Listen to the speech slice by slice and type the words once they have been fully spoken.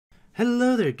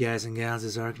Hello there, guys and gals.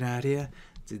 It's Arknight here.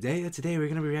 Today we're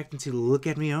gonna be reacting to "Look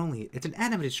at Me Only." It's an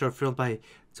animated short film by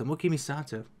Tomoki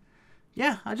Misato.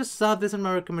 Yeah, I just saw this in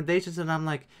my recommendations, and I'm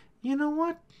like, you know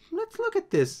what? Let's look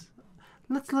at this.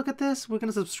 Let's look at this. We're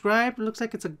gonna subscribe. It looks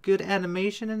like it's a good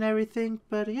animation and everything.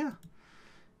 But yeah,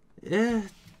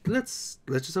 let's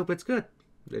just hope it's good.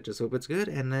 Let's just hope it's good,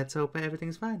 and let's hope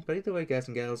everything's fine. But either way, guys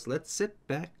and gals, let's sit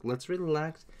back, let's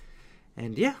relax,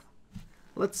 and yeah,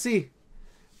 let's see.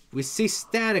 We see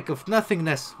static of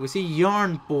nothingness. We see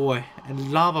Yarn Boy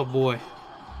and Lava Boy.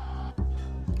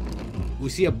 We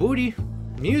see a booty.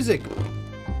 Music.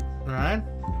 Alright.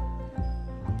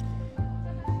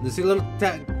 You see little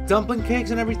dumpling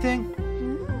cakes and everything?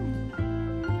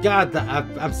 God,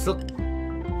 I'm still...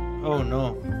 Oh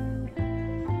no.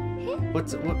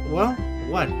 What?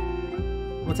 What?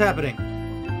 What's happening?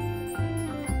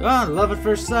 Oh, love at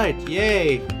first sight.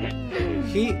 Yay.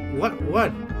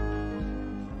 What?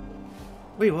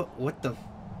 Wait, what the?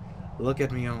 Look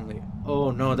at me only. Oh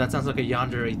no, that sounds like a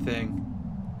yandere thing.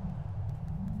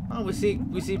 Oh, we see.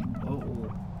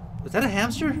 Oh, is that a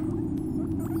hamster?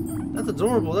 That's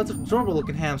adorable. That's an adorable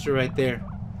looking hamster right there.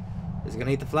 Is he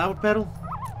gonna eat the flower petal?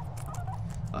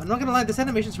 I'm not gonna lie, this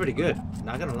animation's pretty good.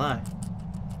 Not gonna lie.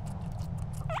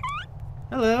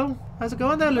 Hello, how's it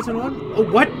going there, little one? Oh,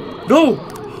 what? No!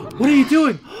 What are you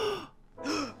doing?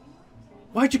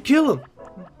 Why'd you kill him?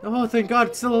 Oh, thank God,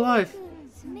 it's still alive.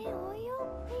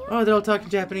 Oh, they're all talking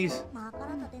Japanese.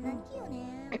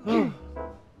 Oh.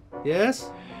 Yes?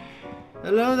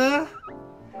 Hello there?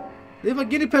 Leave my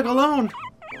guinea pig alone!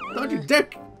 Don't you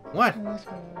dick! What?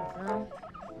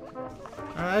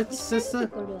 Alright,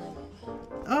 sister.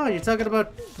 Oh, you're talking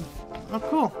about... Oh,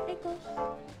 cool.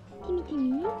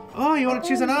 Oh, you want to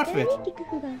choose an outfit?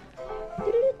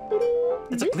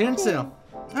 It's a clearance sale.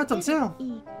 Oh, it's on sale.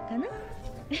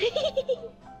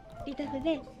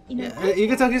 Yeah, you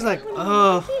can tell he's like,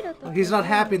 oh, he's not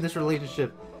happy in this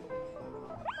relationship.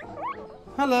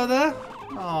 Hello there.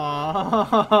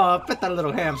 Aww, pet that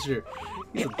little hamster.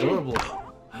 He's adorable.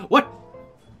 What?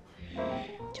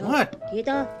 What?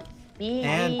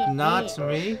 And not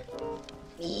me?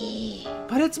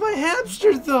 But it's my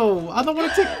hamster though. I don't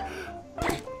want to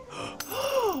take...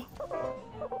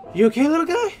 You okay, little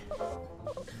guy?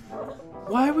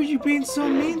 Why were you being so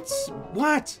mean?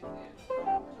 What?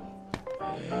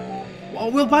 Well,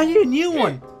 we'll buy you a new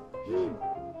one.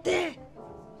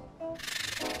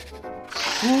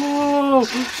 Whoa!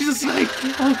 She's a snake!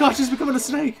 Oh god, she's becoming a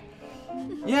snake!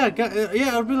 Yeah,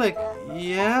 I'll be like,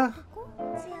 yeah?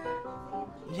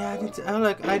 Yeah,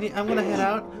 I'm gonna head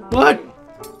out. What?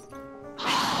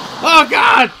 Oh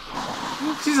god!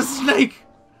 She's a snake!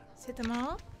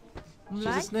 She's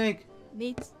a snake.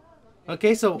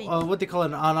 Okay, so, what do you call it?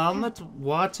 An omelet?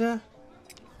 Water?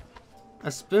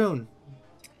 A spoon.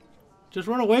 Just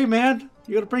run away, man.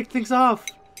 You gotta break things off.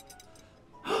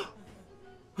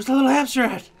 Where's the little hamster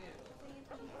at?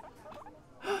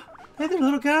 Hey there,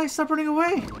 little guy. Stop running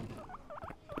away.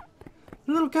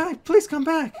 Little guy, please come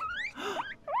back.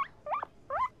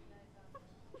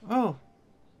 Oh.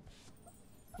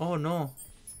 Oh no.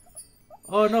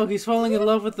 Oh no, he's falling in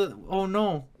love with the... Oh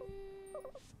no.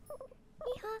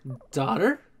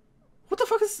 Daughter? What the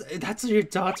fuck is... That's your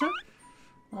daughter?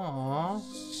 Aww.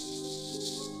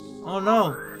 Oh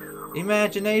no.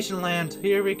 Imagination land.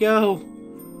 Here we go.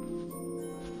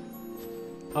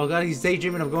 Oh god, he's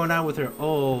daydreaming of going out with her.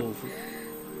 Oh.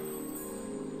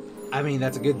 I mean,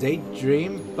 that's a good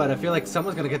daydream, but I feel like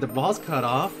someone's gonna get their balls cut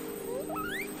off.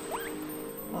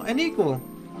 Oh, and equal.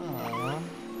 Aww.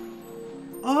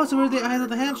 Oh, so we're the eyes of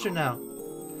the hamster now.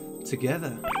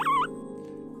 Together.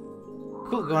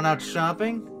 Cool, going out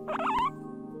shopping.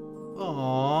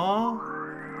 Aww.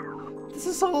 This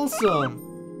is wholesome.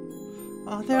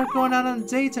 Oh, they're going out on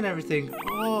dates and everything.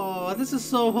 Oh, this is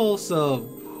so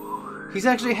wholesome. He's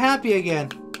actually happy again.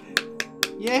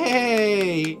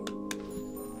 Yay!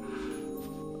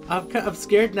 I'm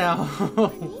scared now.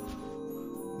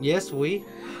 Yes, we.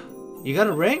 You got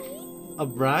a ring? A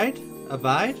bride? A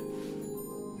bide?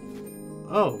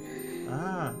 Oh.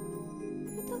 Ah.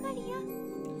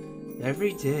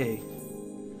 Every day.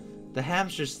 The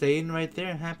hamster's staying right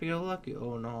there, happy-go-lucky.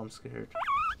 Oh no, I'm scared.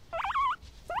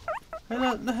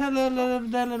 Hello,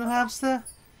 little hamster.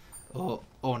 Oh,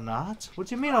 not? What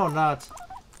do you mean, oh, not?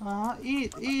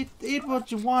 Eat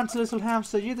what you want, little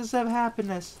hamster. You deserve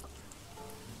happiness.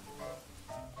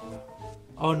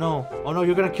 Oh no,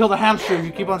 you're gonna kill the hamster if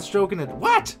you keep on stroking it.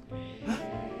 What?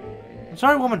 I'm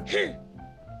sorry, woman.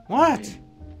 What?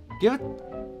 Give it.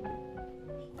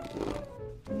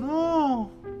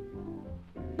 No.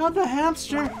 Not the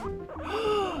hamster.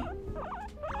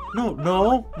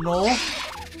 No.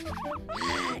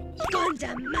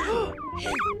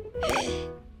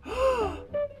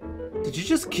 Did you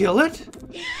just kill it?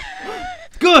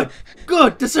 Good!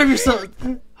 Good! Deserve yourself!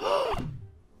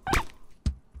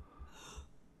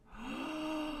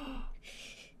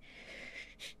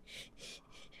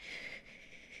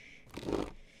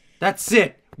 That's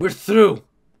it! We're through!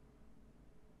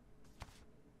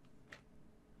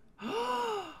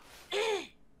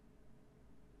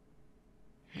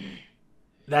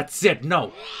 That's it,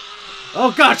 no!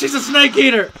 Oh god, she's a snake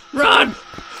eater! Run!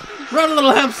 Run,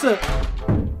 little hamster!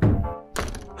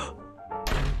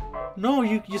 No,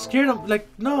 you scared him, like,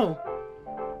 no!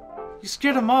 You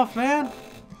scared him off, man!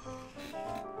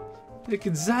 Like,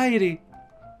 anxiety.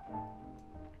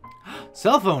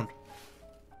 Cell phone!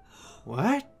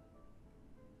 What?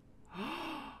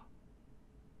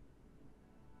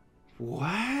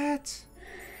 What?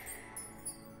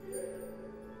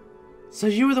 So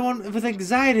you were the one with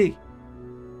anxiety.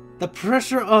 The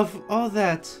pressure of all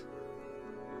that.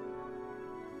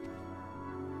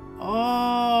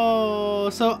 Oh,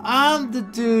 so I'm the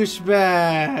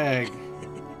douchebag.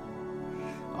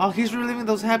 Oh, he's reliving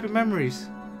those happy memories.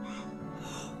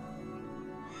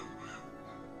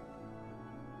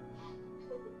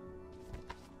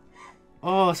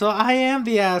 Oh, so I am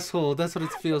the asshole. That's what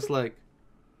it feels like.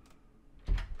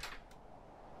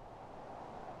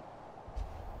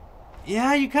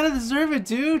 Yeah, you kind of deserve it,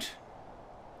 dude.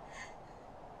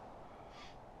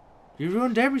 You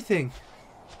ruined everything.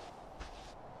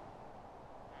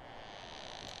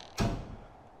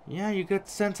 Yeah, you got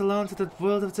sent alone to the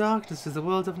world of darkness, to the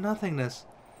world of nothingness.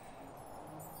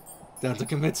 Down to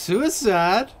commit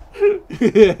suicide.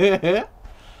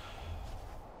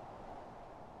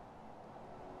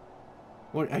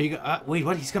 What are you? Wait,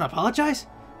 what? He's gonna apologize?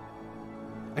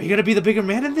 Are you gonna be the bigger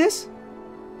man in this?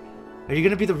 Are you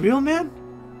gonna be the real man?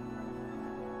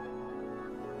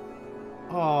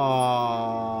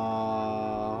 Aww,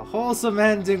 wholesome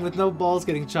ending with no balls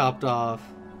getting chopped off.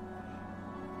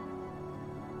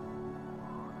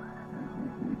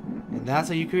 And that's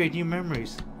how you create new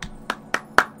memories.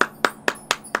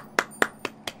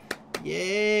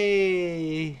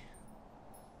 Yay!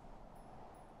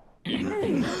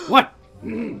 What?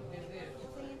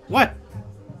 What?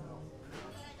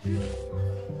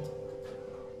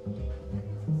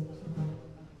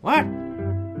 What?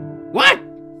 What?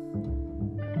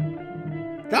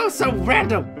 That was so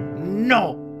random!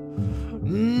 No!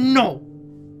 No!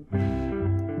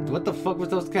 What the fuck was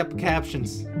those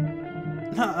captions?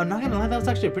 No, I'm not gonna lie, that was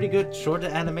actually a pretty good short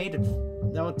animated.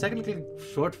 That was technically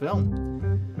short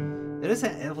film. It is,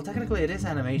 well, technically it is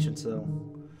animation, so.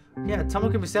 Yeah,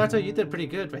 Tomoki Misato, you did pretty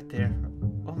good right there.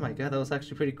 Oh my god, that was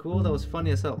actually pretty cool. That was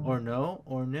funny as hell. Or no,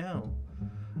 or no.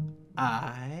 Oh.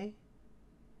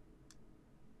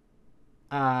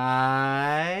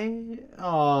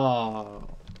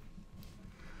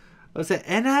 I said,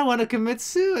 and I want to commit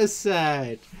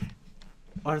suicide.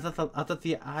 Or I thought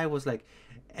the I was like,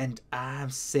 and I'm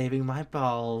saving my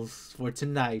balls for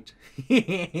tonight.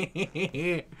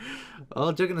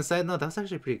 All joking aside, no, that was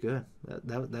actually pretty good.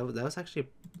 That was actually,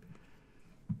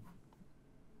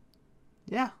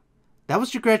 yeah. That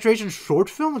was your graduation short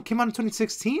film? It came out in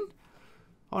 2016?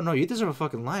 Oh no, you deserve a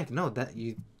fucking like. No, that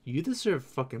you deserve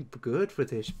fucking good for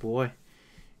this, boy.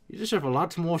 You deserve a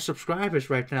lot more subscribers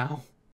right now.